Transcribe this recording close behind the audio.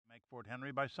Fort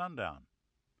Henry by sundown.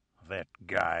 That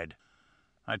guide.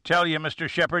 I tell you, Mr.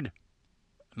 Shepherd.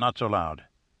 Not so loud.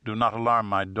 Do not alarm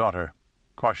my daughter,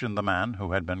 cautioned the man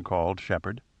who had been called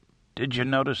Shepherd. Did you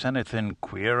notice anything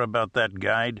queer about that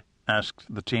guide?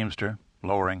 Asked the teamster,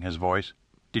 lowering his voice.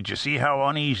 Did you see how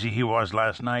uneasy he was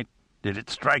last night? Did it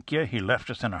strike you he left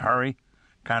us in a hurry,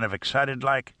 kind of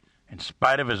excited-like, in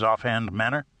spite of his offhand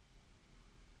manner?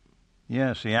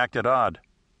 Yes, he acted odd,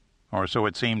 or so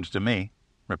it seemed to me,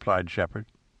 replied Shepherd.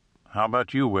 How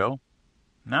about you, Will?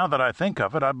 Now that I think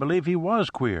of it, I believe he was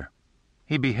queer.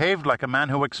 He behaved like a man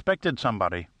who expected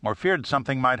somebody, or feared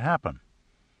something might happen.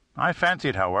 I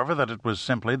fancied, however, that it was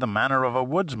simply the manner of a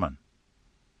woodsman.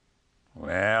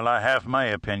 Well, I have my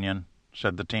opinion,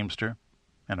 said the teamster,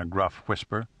 in a gruff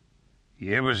whisper.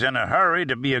 He was in a hurry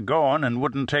to be a-goin' and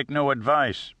wouldn't take no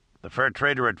advice. The fur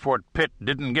trader at Fort Pitt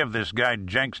didn't give this guide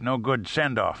Jenks no good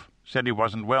send-off. Said he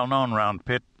wasn't well known round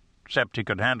Pitt, except he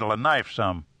could handle a knife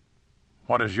some.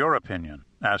 What is your opinion?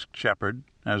 Asked Shepherd,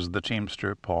 as the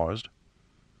teamster paused.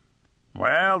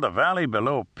 Well, the valley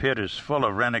below Pitt is full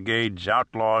of renegades,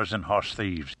 outlaws, and hoss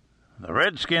thieves. The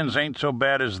redskins ain't so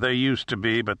bad as they used to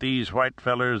be, but these white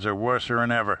fellers are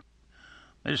worser'n ever.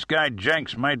 This guy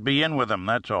Jenks might be in with 'em,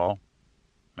 that's all.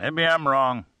 Maybe I'm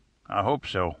wrong. I hope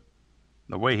so.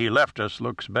 The way he left us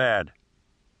looks bad.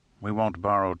 We won't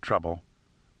borrow trouble.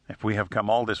 If we have come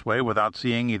all this way without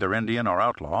seeing either Indian or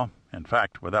outlaw, in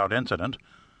fact, without incident,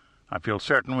 I feel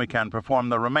certain we can perform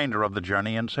the remainder of the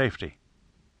journey in safety.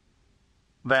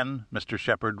 Then Mr.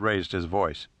 Shepherd raised his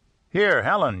voice. Here,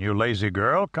 Helen, you lazy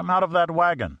girl, come out of that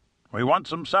wagon. We want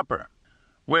some supper.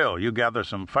 Will, you gather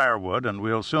some firewood, and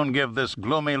we'll soon give this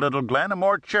gloomy little glen a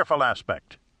more cheerful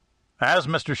aspect. As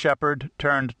Mr. Shepherd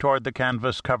turned toward the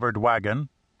canvas-covered wagon,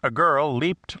 a girl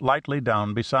leaped lightly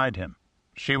down beside him.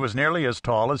 She was nearly as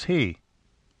tall as he.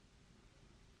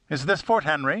 Is this Fort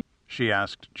Henry? She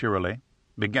asked cheerily,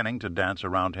 beginning to dance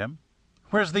around him.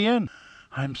 Where's the inn?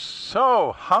 I'm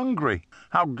so hungry.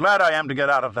 How glad I am to get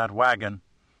out of that wagon.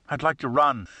 I'd like to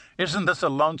run. Isn't this a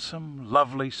lonesome,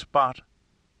 lovely spot?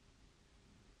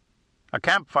 A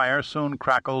campfire soon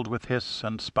crackled with hiss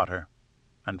and sputter,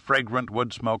 and fragrant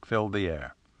wood smoke filled the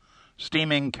air.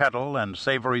 Steaming kettle and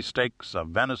savory steaks of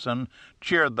venison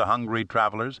cheered the hungry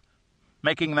travelers,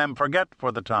 making them forget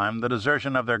for the time the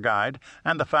desertion of their guide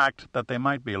and the fact that they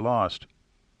might be lost.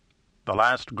 The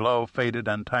last glow faded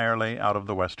entirely out of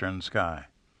the western sky.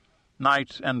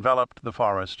 Night enveloped the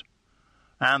forest,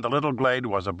 and the little glade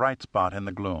was a bright spot in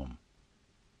the gloom.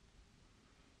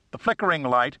 The flickering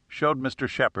light showed Mr.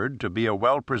 Shepherd to be a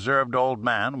well-preserved old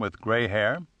man with gray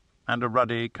hair and a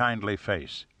ruddy, kindly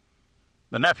face.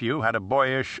 The nephew had a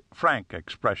boyish, frank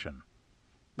expression.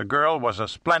 The girl was a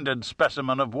splendid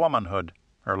specimen of womanhood.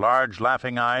 Her large,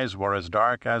 laughing eyes were as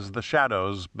dark as the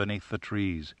shadows beneath the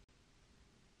trees.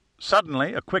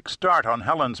 Suddenly, a quick start on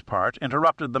Helen's part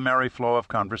interrupted the merry flow of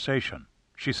conversation.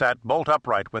 She sat bolt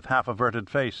upright with half-averted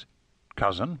face.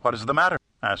 "Cousin, what is the matter?"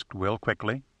 asked Will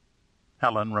quickly.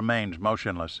 Helen remained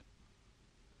motionless.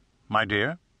 "My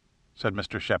dear," said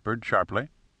Mr. Shepherd sharply.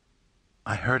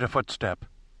 "I heard a footstep,"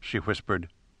 she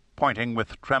whispered, pointing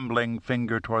with trembling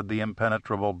finger toward the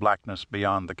impenetrable blackness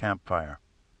beyond the campfire.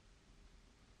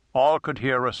 All could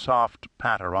hear a soft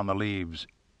patter on the leaves.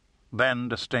 Then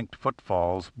distinct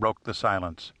footfalls broke the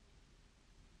silence.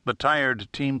 The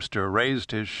tired teamster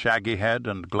raised his shaggy head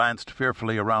and glanced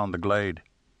fearfully around the glade.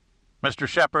 Mr.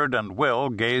 Shepherd and Will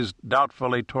gazed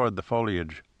doubtfully toward the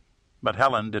foliage, but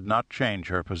Helen did not change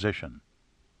her position.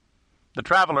 The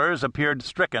travelers appeared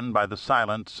stricken by the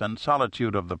silence and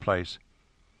solitude of the place.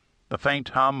 The faint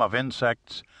hum of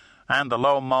insects and the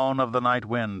low moan of the night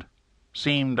wind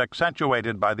seemed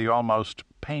accentuated by the almost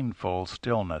painful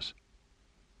stillness.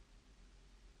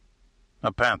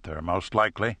 "A panther, most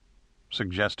likely,"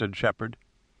 suggested Shepherd,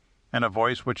 in a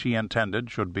voice which he intended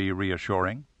should be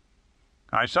reassuring.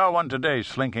 "I saw one today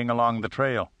slinking along the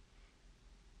trail."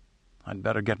 "I'd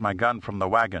better get my gun from the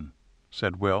wagon,"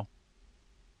 said Will.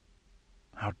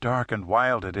 "How dark and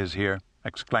wild it is here,"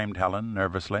 exclaimed Helen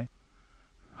nervously.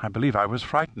 "I believe I was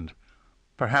frightened.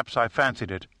 Perhaps I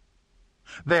fancied it.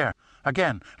 There,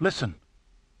 again, listen.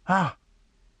 Ah!"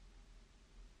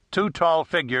 Two tall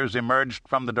figures emerged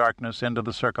from the darkness into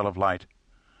the circle of light,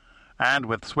 and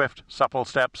with swift, supple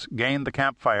steps gained the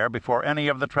campfire before any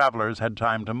of the travelers had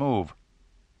time to move.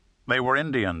 They were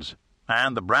Indians,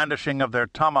 and the brandishing of their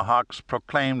tomahawks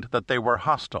proclaimed that they were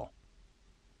hostile.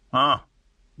 "Huh,"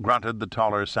 grunted the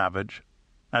taller savage,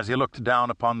 as he looked down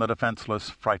upon the defenseless,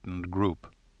 frightened group.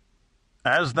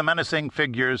 As the menacing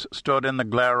figures stood in the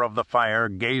glare of the fire,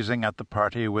 gazing at the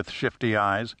party with shifty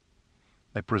eyes,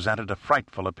 they presented a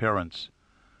frightful appearance.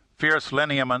 fierce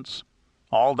lineaments,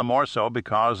 all the more so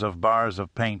because of bars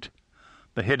of paint,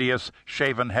 the hideous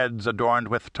shaven heads adorned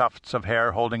with tufts of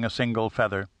hair holding a single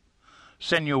feather,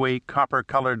 sinewy,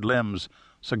 copper-colored limbs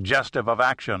suggestive of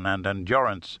action and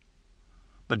endurance.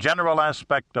 The general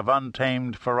aspect of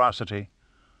untamed ferocity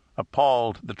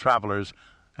appalled the travelers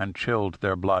and chilled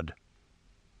their blood.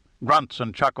 Grunts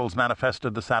and chuckles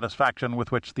manifested the satisfaction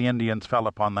with which the Indians fell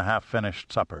upon the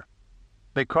half-finished supper.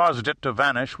 They caused it to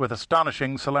vanish with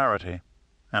astonishing celerity,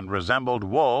 and resembled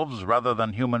wolves rather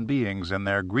than human beings in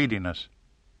their greediness.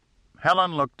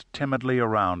 Helen looked timidly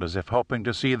around as if hoping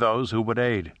to see those who would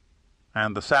aid,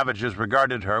 and the savages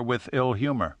regarded her with ill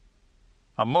humor.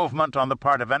 A movement on the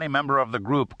part of any member of the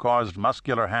group caused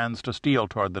muscular hands to steal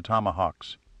toward the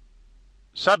tomahawks.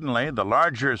 Suddenly the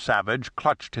larger savage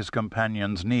clutched his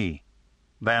companion's knee,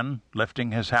 then,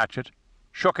 lifting his hatchet,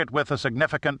 shook it with a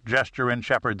significant gesture in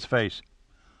Shepherd's face,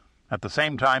 at the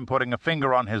same time putting a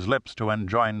finger on his lips to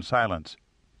enjoin silence.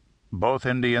 Both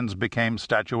Indians became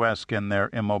statuesque in their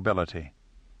immobility.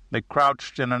 They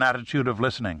crouched in an attitude of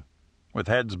listening, with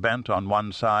heads bent on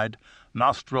one side,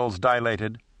 nostrils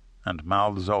dilated, and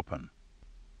mouths open.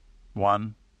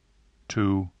 1,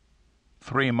 2,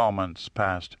 3 moments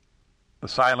passed. The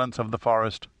silence of the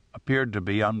forest appeared to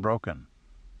be unbroken,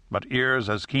 but ears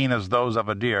as keen as those of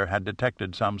a deer had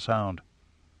detected some sound.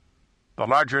 The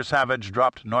larger savage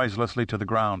dropped noiselessly to the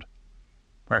ground,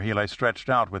 where he lay stretched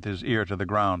out with his ear to the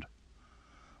ground.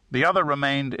 The other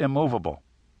remained immovable.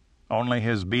 Only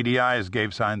his beady eyes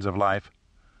gave signs of life,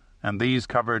 and these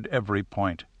covered every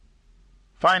point.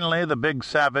 Finally, the big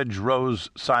savage rose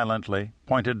silently,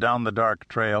 pointed down the dark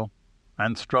trail,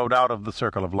 and strode out of the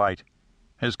circle of light.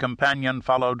 His companion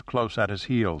followed close at his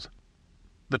heels.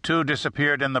 The two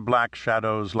disappeared in the black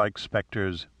shadows like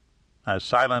specters, as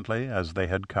silently as they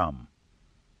had come.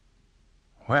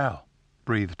 "Well,"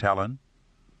 breathed Helen.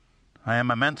 "I am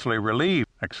immensely relieved,"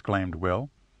 exclaimed Will.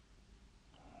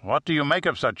 "What do you make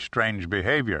of such strange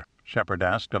behavior?" Shepherd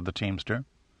asked of the teamster.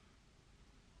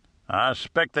 "I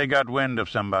expect they got wind of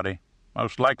somebody,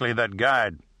 most likely that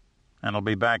guide, and'll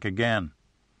be back again.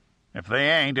 If they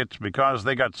ain't, it's because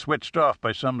they got switched off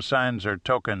by some signs or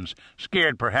tokens,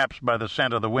 scared perhaps by the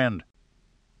scent of the wind."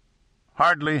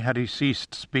 Hardly had he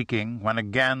ceased speaking when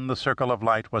again the circle of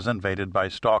light was invaded by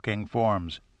stalking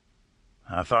forms.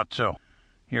 "I thought so.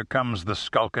 Here comes the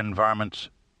skulkin' varmints,"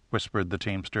 whispered the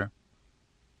teamster.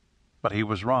 But he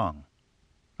was wrong.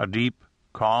 A deep,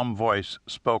 calm voice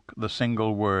spoke the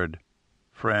single word,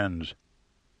 "Friends."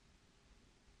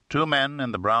 2 men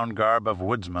in the brown garb of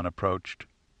woodsmen approached.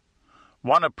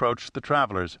 One approached the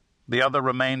travelers. The other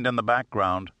remained in the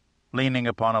background, leaning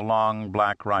upon a long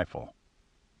black rifle.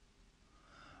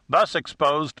 Thus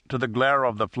exposed to the glare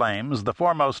of the flames, the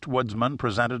foremost woodsman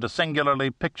presented a singularly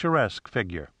picturesque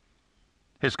figure.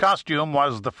 His costume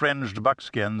was the fringed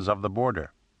buckskins of the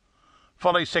border.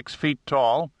 Fully 6 feet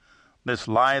tall, this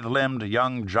lithe-limbed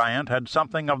young giant had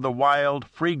something of the wild,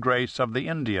 free grace of the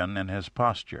Indian in his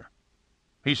posture.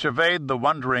 He surveyed the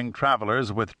wondering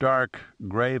travelers with dark,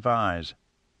 grave eyes.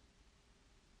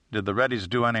 "Did the Reddies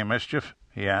do any mischief?"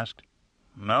 he asked.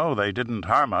 "No, they didn't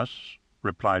harm us,"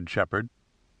 replied Shepherd.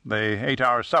 "They ate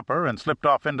our supper and slipped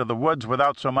off into the woods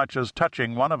without so much as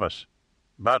touching one of us.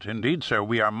 But, indeed, sir,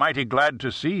 we are mighty glad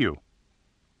to see you."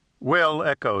 Will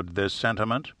echoed this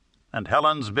sentiment, and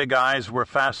Helen's big eyes were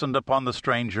fastened upon the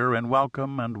stranger in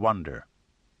welcome and wonder.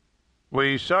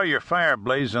 "We saw your fire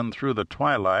blazing through the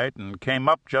twilight and came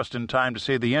up just in time to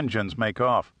see the Injuns make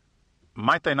off.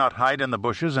 Might they not hide in the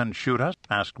bushes and shoot us?"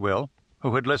 asked Will,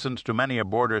 who had listened to many a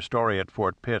border story at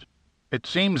Fort Pitt. "It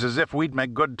seems as if we'd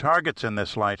make good targets in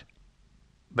this light."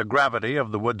 The gravity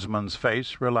of the woodsman's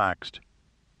face relaxed.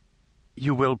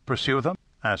 "You will pursue them?"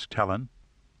 asked Helen.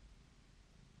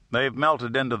 "They've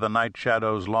melted into the night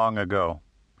shadows long ago,"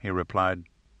 he replied.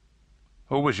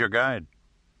 "Who was your guide?"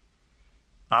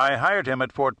 "I hired him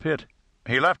at Fort Pitt.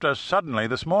 He left us suddenly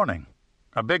this morning.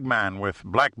 A big man with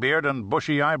black beard and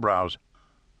bushy eyebrows.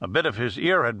 A bit of his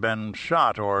ear had been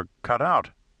shot or cut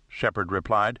out," Shepherd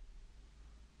replied.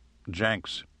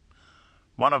 "Jenks.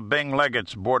 One of Bing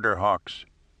Leggett's border hawks."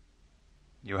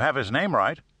 "You have his name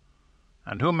right.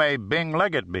 And who may Bing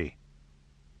Leggett be?"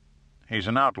 "He's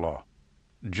an outlaw.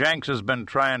 Jenks has been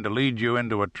trying to lead you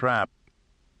into a trap.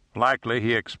 Likely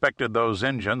he expected those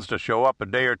Injuns to show up a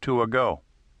day or 2 ago.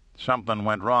 Something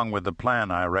went wrong with the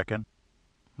plan, I reckon.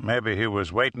 Maybe he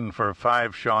was waiting for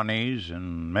 5 Shawnees,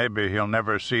 and maybe he'll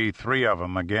never see 3 of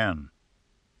 'em again."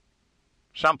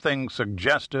 Something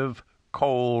suggestive,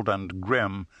 cold, and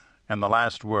grim in the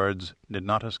last words did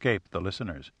not escape the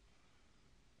listeners.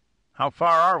 "How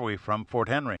far are we from Fort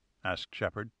Henry?" asked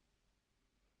Shepherd.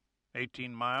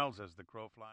 18 miles as the crow flies.